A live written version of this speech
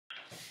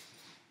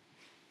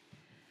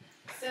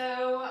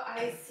So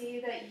I see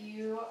that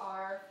you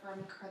are from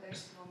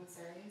Caruthersville,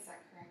 Missouri. Is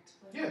that correct?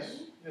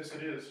 Yes,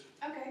 it is.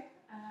 Okay.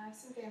 I have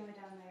some family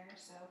down there,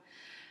 so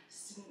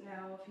just didn't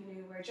know if you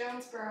knew where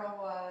Jonesboro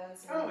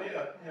was. Oh,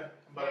 yeah.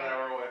 About an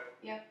hour away.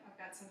 Yep, I've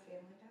got some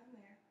family down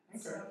there.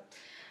 Okay.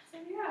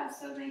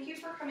 So thank you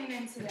for coming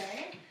in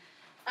today.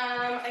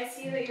 I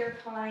see that you're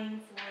applying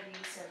for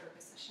the server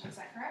position. Is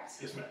that correct?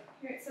 Yes, ma'am.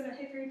 Here at Summit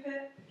Hickory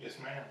Pit? Yes,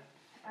 ma'am.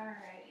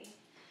 Alrighty.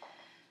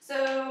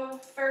 So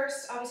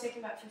first, I'll be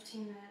taking about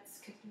 15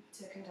 minutes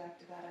to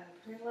conduct about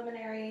a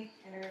preliminary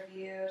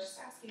interview. Just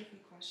ask you a few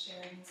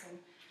questions, and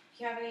if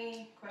you have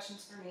any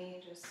questions for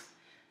me, just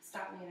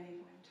stop me at any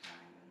point in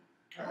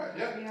time. Alright,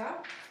 yeah.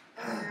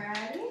 Yeah.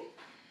 Alrighty.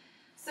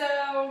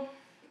 So,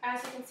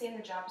 as you can see in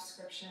the job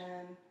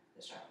description,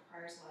 this job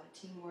requires a lot of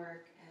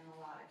teamwork and a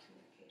lot of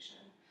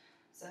communication.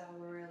 So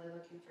we're really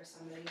looking for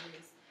somebody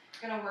who's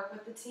going to work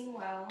with the team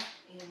well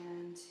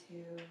and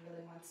who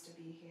really wants to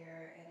be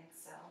here and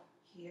excel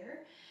here.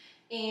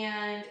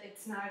 And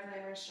it's not a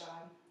glamorous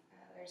job.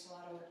 There's a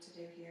lot of work to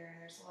do here.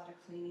 There's a lot of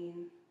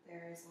cleaning.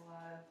 There's a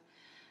lot of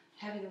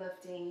heavy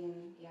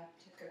lifting. You have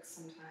to cook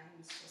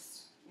sometimes,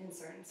 just in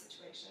certain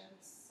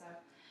situations. So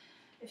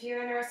if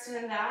you're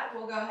interested in that,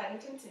 we'll go ahead and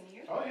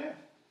continue. Oh, yeah.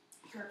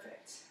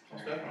 Perfect.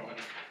 Most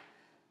definitely.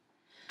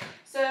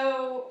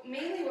 So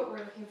mainly what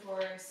we're looking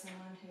for is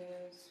someone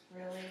who's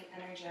really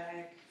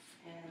energetic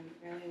and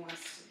really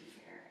wants to be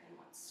here and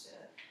wants to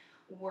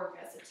work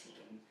as a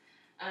team.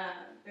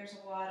 There's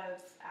a lot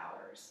of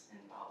hours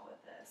involved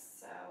with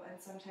this, and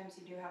sometimes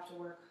you do have to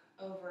work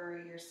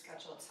over your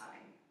scheduled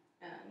time,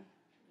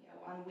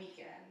 on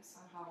weekends,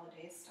 on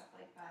holidays, stuff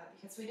like that,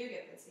 because we do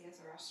get busy as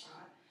a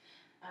restaurant.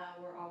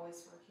 We're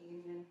always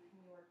working, and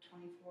we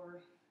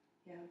work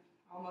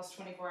almost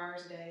 24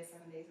 hours a day,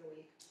 7 days a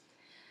week.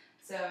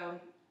 So,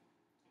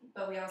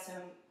 but we also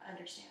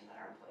understand that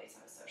our employees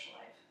have a social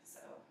life. So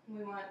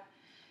we want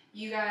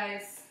you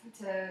guys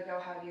to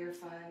go have your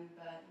fun,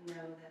 but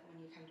know that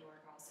when you come to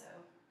work also,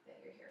 that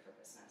you're here for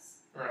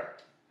business. Right.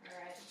 All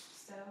right,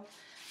 so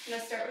I'm going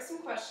to start with some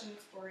questions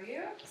for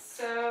you.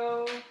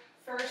 So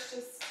first,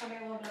 just tell me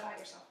a little bit about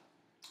yourself.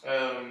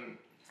 And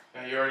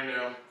you already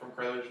know I'm from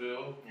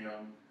Caruthersville,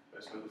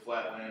 basically the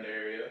flatland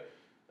area.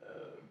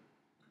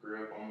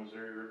 Grew up on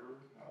Missouri River.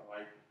 I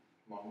like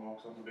long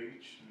walks on the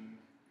beach and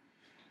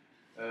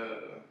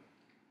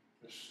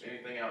just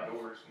anything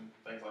outdoors and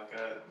things like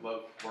that.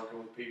 Love working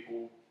with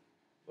people.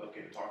 Love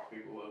getting to talk to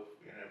people. Love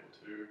being able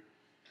to,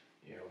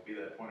 be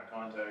that point of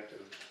contact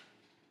of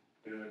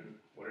doing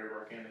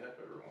whatever I can to help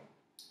everyone.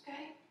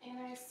 Okay, and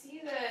I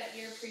see that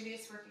your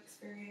previous work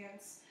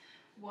experience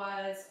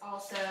was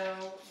also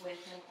with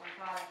an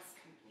orthotics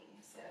company.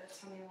 So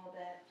tell me a little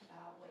bit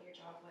about what your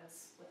job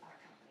was with that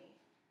company.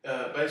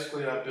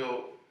 Basically, I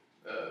built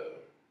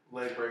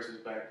leg braces,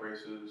 back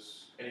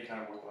braces, any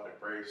kind of orthotic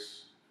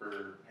brace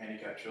for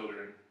handicapped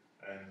children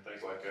and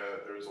things like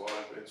that. There was a lot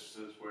of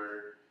instances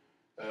where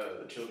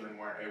the children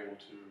weren't able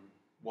to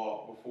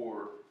walk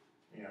before,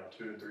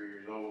 2 and 3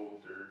 years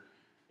old, or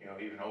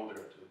even older,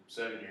 up to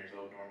 7 years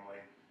old normally.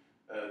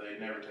 They'd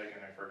never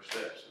taken their first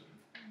steps.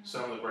 And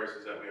some of the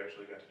braces that we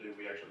actually got to do,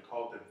 we actually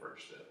called them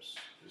first steps,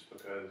 just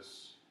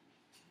because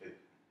it,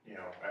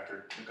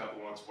 after a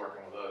couple months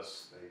working with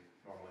us, they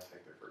normally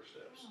take their first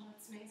steps. Oh,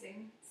 that's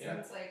amazing. Yeah.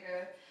 Sounds like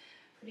a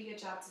pretty good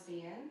job to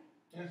be in.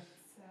 Yeah.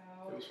 So,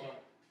 it was fun.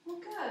 Well,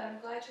 good. I'm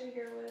glad you're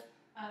here with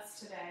us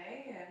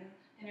today and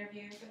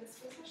interviewing for this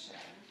position.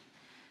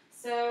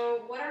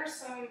 So, what are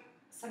some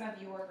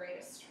of your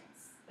greatest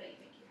strengths that you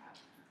think you have?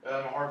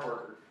 I'm a hard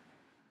worker.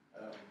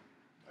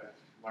 I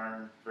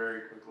learn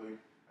very quickly.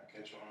 I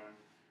catch on.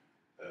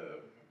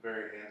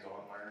 Very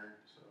hands-on learner.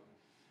 So,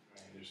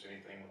 just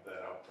anything with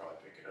that, I'll probably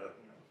pick it up,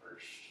 the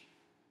first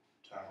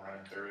time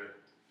running through it.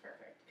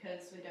 Perfect,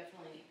 because we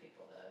definitely need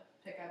people to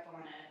pick up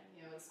on it,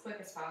 as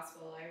quick as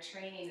possible. Our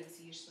training is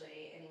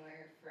usually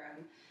anywhere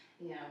from,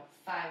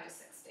 5 to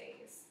 6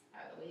 days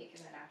out of the week,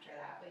 and then after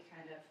that, we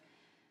kind of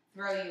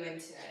throw you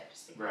into it.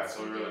 Just right,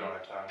 so we really don't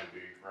have time to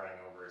be running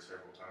over it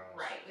several times.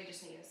 Right, we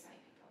just need as many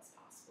people as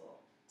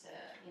possible to,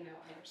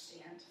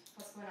 understand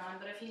what's going on.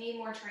 But if you need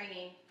more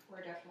training,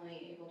 we're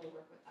definitely able to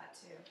work with that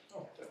too.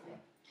 Oh, definitely.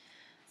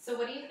 So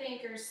what do you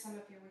think are some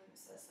of your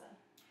weaknesses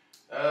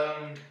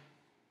then?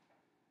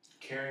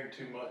 Caring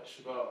too much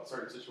about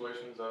certain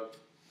situations. I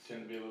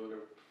tend to be a little bit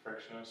of a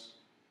perfectionist.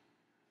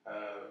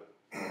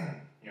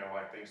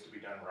 Like things to be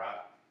done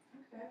right.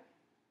 Okay.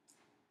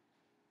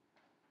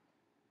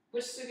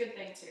 Which is a good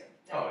thing too.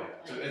 Definitely.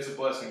 Oh yeah, it's a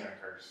blessing and a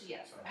curse.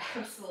 Yes, so.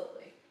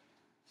 Absolutely.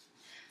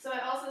 So I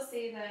also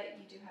see that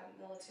you do have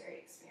military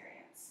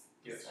experience.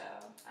 Yes. So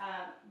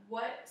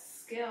what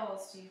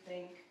skills do you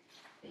think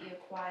that you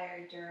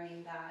acquired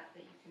during that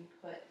you can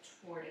put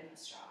toward in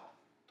this job?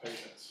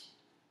 Patience.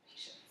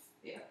 Patience.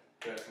 Yeah.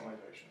 Definitely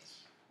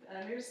patience.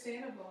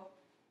 Understandable.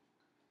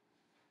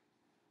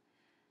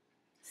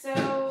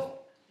 So,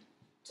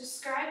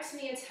 describe to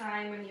me a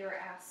time when you were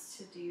asked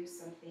to do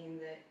something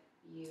that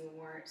you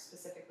weren't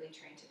specifically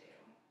trained to do.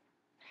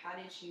 How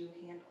did you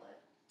handle it?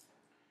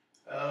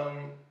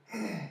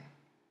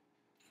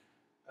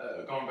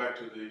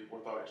 to the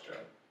orthotics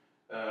job.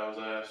 I was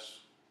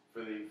asked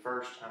for the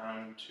first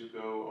time to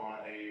go on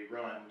a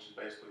run, which is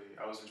basically,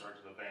 I was in charge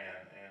of the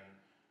van, and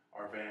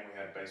our van, we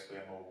had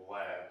basically a mobile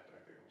lab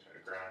back there. We had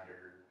a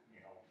grinder,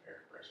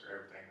 air compressor,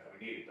 everything that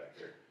we needed back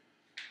there.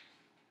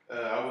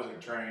 I wasn't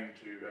trained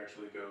to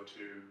actually go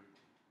to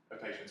a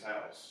patient's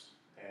house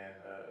and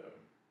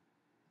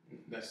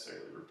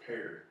necessarily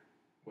repair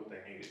what they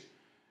needed.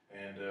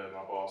 And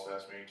my boss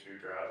asked me to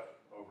drive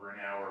over an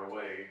hour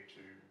away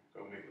to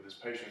go meet with this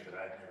patient that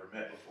I had never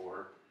met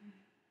before,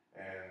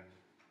 and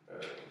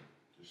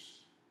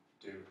just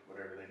do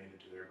whatever they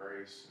needed to their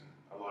brace. And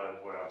a lot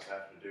of what I was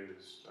having to do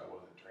is I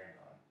wasn't trained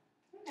on.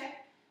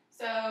 Okay.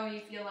 So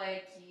you feel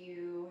like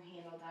you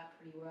handled that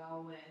pretty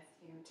well with,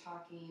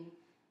 talking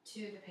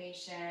to the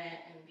patient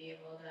and be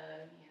able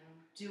to,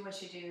 do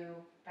what you do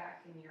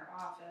back in your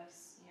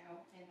office,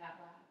 in that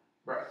lab.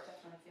 Right.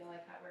 Definitely feel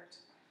like that worked.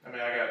 I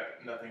mean, I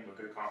got nothing but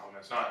good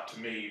compliments. Not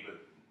to me,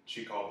 but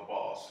she called the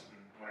boss, and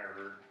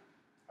whenever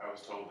I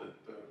was told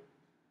that the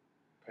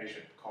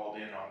patient called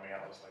in on me,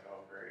 I was like,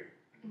 oh, great.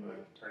 But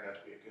it turned out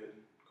to be a good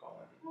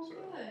call-in. Well, so.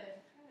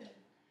 Good.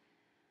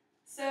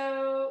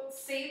 So,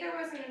 say there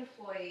was an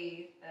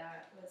employee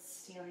that was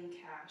stealing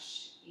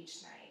cash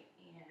each night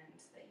and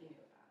that you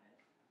knew about it.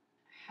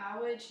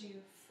 How would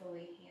you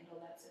fully handle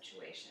that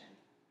situation?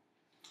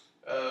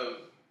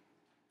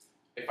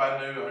 If I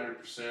knew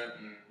 100%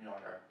 and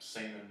like I've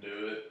seen them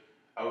do it,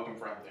 I would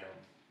confront them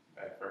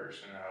at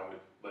first, and I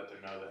would let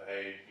them know that,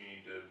 hey, you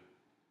need to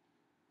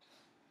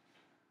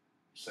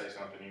say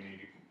something, you need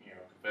to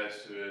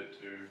confess to it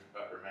to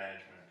upper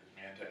management,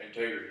 because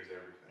integrity is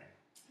everything.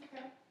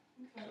 Okay.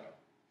 So.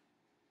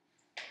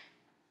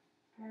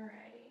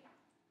 Alrighty.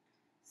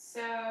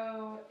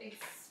 So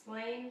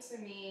explain to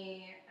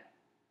me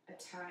a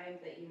time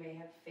that you may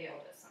have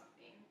failed at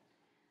something,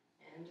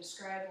 and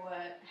describe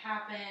what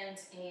happened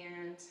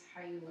and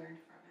how you learned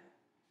from it,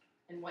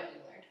 and what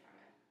you learned from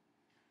it.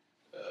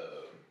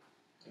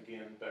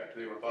 Again, back to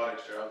the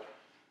orthotics job.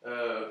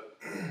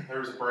 There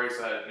was a brace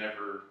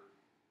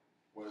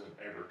wasn't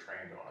ever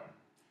trained on,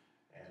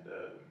 and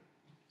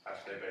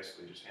they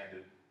basically just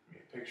handed me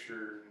a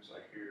picture and was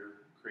like, here,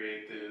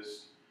 create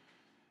this,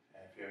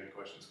 and if you have any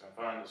questions, come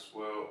find us.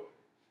 Well,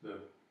 the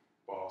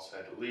boss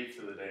had to leave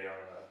for the day on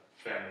a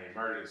family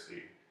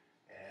emergency,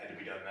 and it had to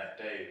be done that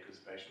day because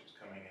the patient was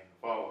coming in the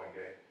following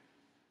day,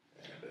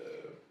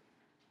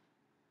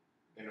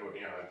 and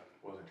I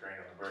wasn't trained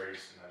on the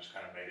brace, and I just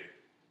kind of made it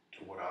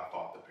to what I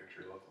thought the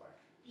picture looked like.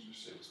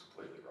 It was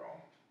completely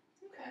wrong.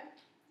 Okay.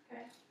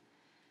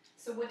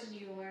 So what did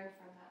you learn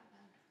from that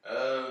then?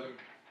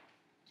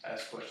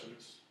 Ask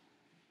questions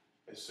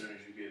as soon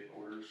as you get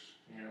orders,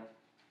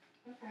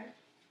 Okay.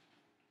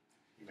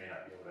 You may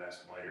not be able to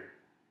ask them later.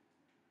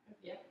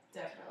 Yep,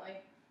 definitely.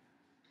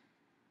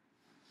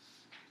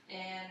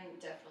 And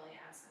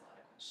definitely ask a lot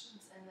of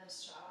questions in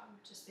this job,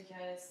 just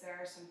because there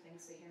are some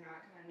things that you're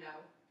not going to know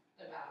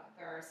about.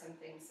 There are some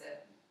things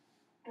that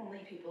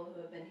only people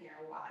who have been here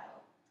a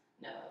while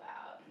know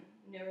about, and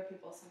newer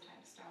people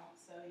sometimes don't.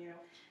 So,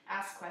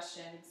 ask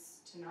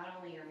questions to not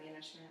only your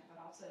management, but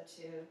also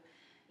to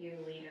your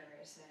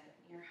leaders and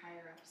your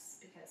higher-ups,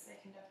 because they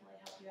can definitely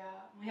help you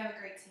out. We have a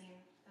great team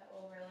that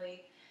will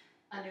really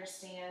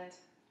understand,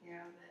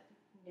 that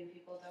new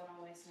people don't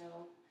always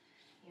know,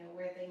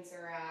 where things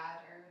are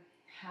at or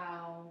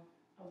how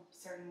a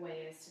certain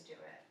way is to do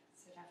it.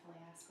 So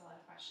definitely ask a lot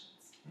of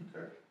questions.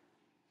 Okay.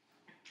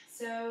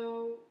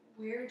 So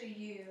where do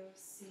you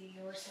see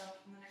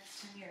yourself in the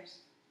next 10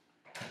 years?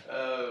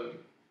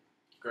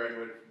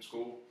 Graduated from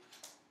school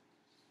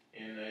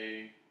in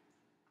a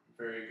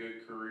very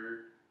good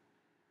career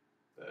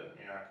that I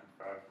can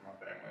provide for my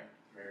family,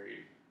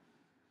 married,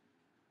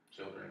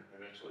 children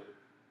eventually.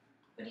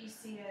 What do you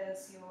see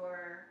as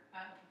your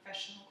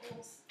professional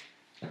goals?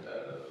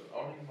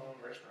 Owning my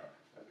own restaurant,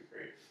 that'd be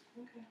great.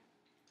 Okay.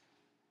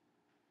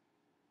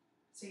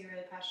 So you're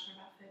really passionate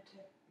about food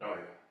too? Oh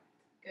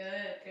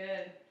yeah.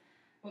 Good.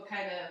 What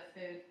kind of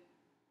food?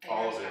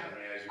 All of it,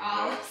 as you can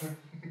tell.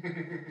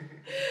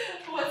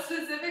 What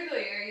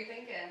specifically are you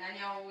thinking? I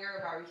know we're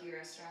a barbecue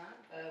restaurant,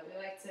 but we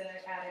like to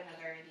add in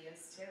other ideas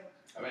too.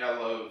 I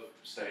love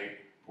steak,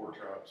 pork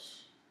chops,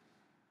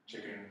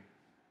 chicken,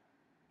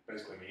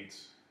 basically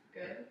meats.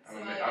 Good. I'm a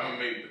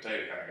meat and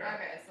potato kind of guy.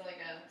 Okay, so like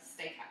a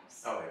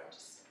steakhouse. Oh yeah.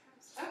 Just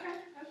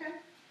steakhouse. Okay.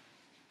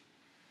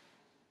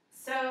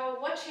 So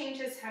what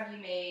changes have you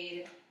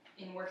made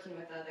in working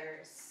with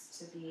others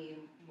to be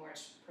more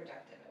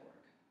productive at work?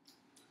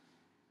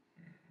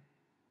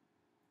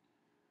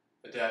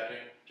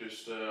 Adapting,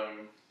 just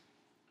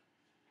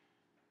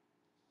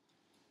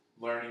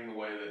learning the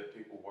way that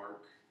people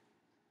work,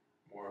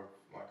 more of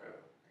like I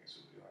guess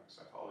it would be like a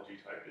psychology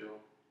type deal.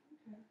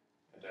 Okay.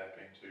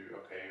 Adapting to,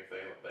 if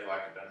they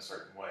like it done a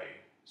certain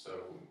way,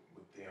 so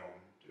with them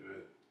do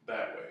it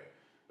that way,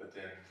 but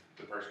then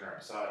the person right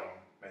beside them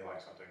may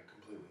like something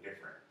completely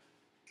different.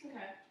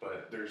 Okay.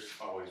 But there's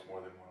always more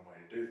than one way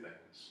to do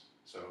things,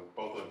 so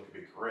both of them could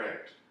be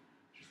correct,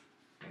 just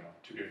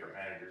two different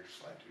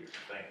managers like two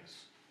different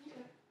things.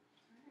 Okay.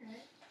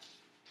 Alright.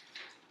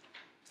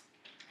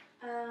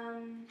 So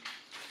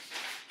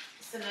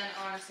then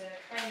on to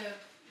kind of,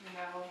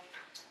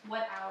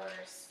 what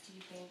hours do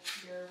you think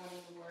you're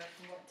wanting to work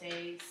and what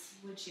days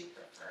would you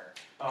prefer?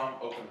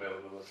 Open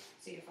availability.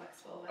 So you're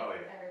flexible with Oh,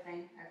 yeah.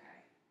 everything? Okay.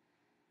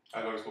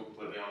 I go to school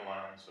completely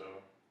online, so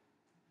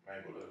I'm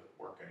able to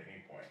work at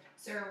any point.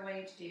 So are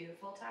we to do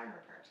full-time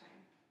or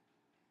part-time?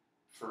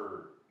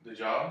 For the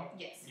job?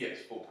 Yes. Yes,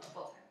 full time.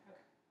 Full-time,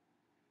 okay.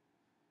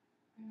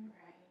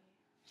 Alright.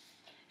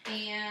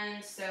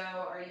 And so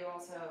are you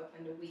also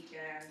open to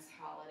weekends,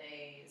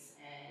 holidays,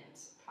 and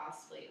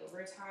possibly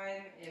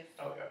overtime if...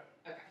 Oh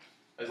yeah. Okay.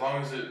 As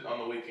long as it on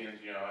the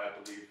weekends, I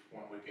have to leave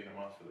 1 weekend a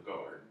month for the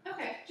guard.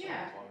 Okay, So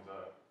yeah. as long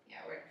as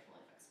Yeah, we're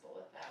definitely flexible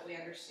with that. We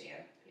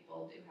understand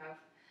people do have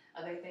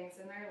other things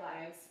in their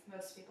lives.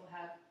 Most people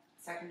have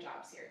second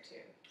jobs here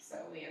too. So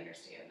we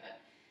understand that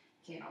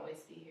you can't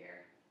always be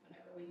here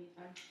whenever we need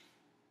them.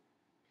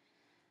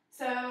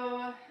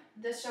 So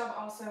this job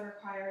also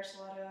requires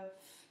a lot of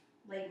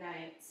late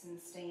nights and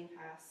staying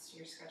past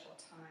your scheduled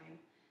time.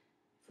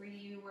 If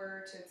you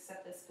were to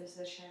accept this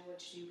position,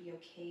 would you be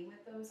okay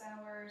with those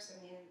hours? I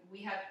mean,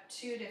 we have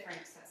 2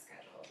 different set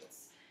schedules.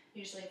 It's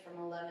usually from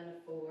 11 to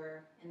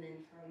 4, and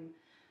then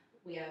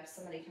we have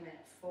somebody come in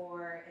at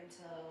 4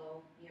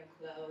 until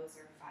close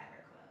or 5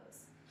 or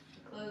close.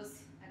 We close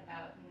at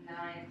about 9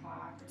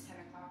 o'clock or 10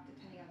 o'clock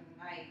depending on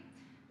the night,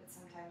 but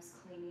sometimes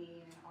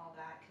cleaning and all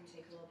that can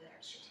take a little bit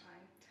extra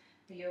time.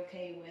 Are you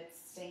okay with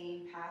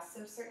staying past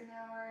those certain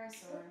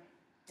hours, or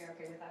you're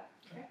okay with that?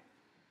 Okay.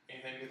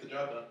 anything to get the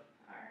job done.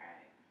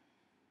 Alright.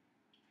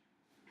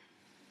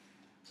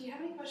 Do you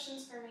have any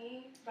questions for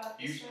me about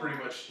this You job? pretty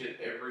much hit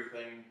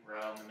everything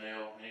right on the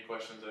nail. Any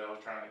questions that I was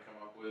trying to come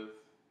up with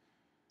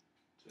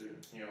to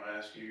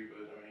ask you,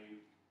 but I mean you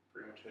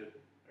pretty much hit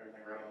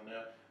everything right on the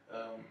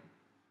nail.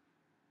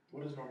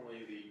 What is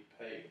normally the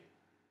pay?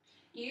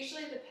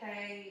 Usually the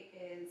pay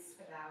is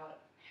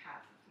about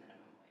half of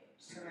minimum wage.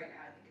 So right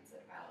now I think it's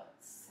at about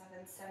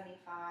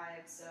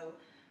 $7.75. So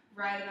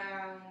right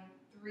around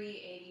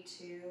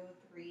 $3.82,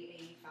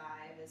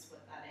 $3.85 is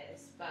what that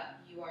is.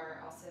 But you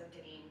are also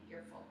getting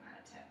your full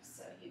amount of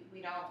tips. So we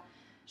don't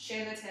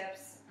share the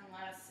tips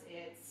unless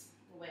it's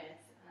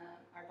with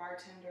our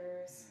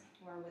bartenders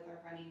or with our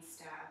running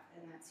staff,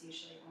 and that's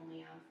usually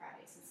only on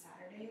Fridays and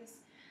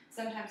Saturdays.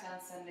 Sometimes on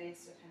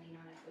Sundays, depending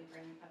on if we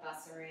bring a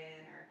busser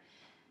in or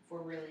if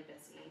we're really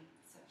busy,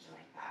 something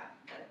like that.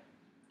 But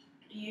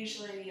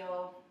usually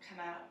you'll come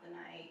out the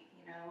night,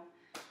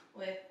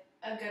 with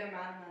a good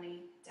amount of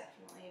money,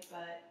 definitely,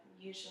 but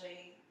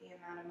usually the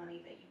amount of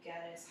money that you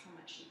get is how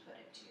much you put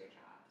into your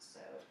job.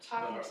 So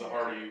The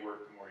harder you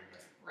work, the more you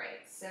make.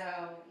 Right. So,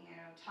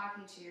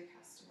 talking to your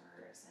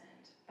customers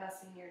and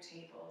bussing your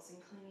tables and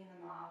cleaning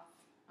them off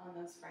on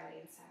those Friday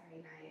and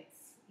Saturday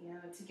nights,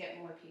 to get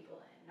more people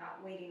in, not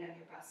waiting on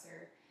your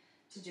busser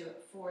to do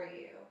it for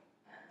you,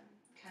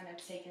 kind of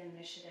taking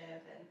initiative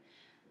and,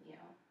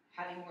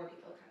 having more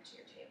people come to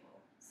your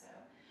table. So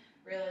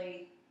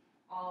really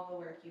all the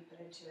work you put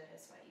into it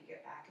is what you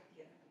get back at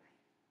the end of the night.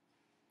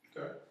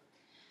 Okay.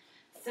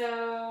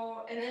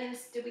 So, and then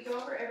did we go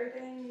over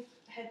everything you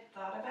had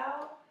thought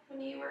about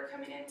when you were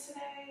coming in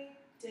today?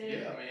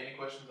 Yeah, I mean, any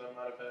questions I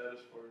might have had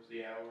as far as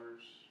the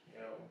hours,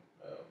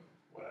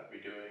 what I'd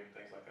be doing,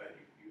 things like that,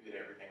 you hit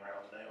everything right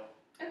on the nail.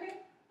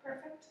 Okay,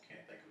 perfect.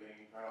 Can't think of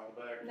any right off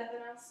the back.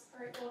 Nothing else?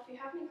 All right, well, if you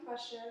have any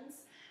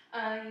questions,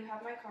 you have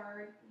my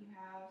card, you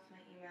have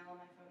my email and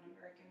my phone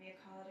number. Give me a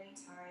call at any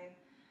time.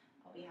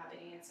 I'll be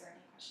happy to answer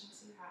any questions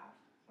you have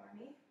for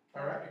me.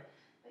 All right.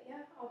 But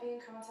yeah, I'll be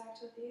in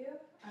contact with you.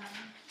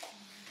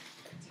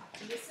 Talk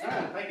to you soon.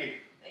 All right, thank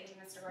you. Thank you,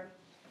 Mr. Gordon.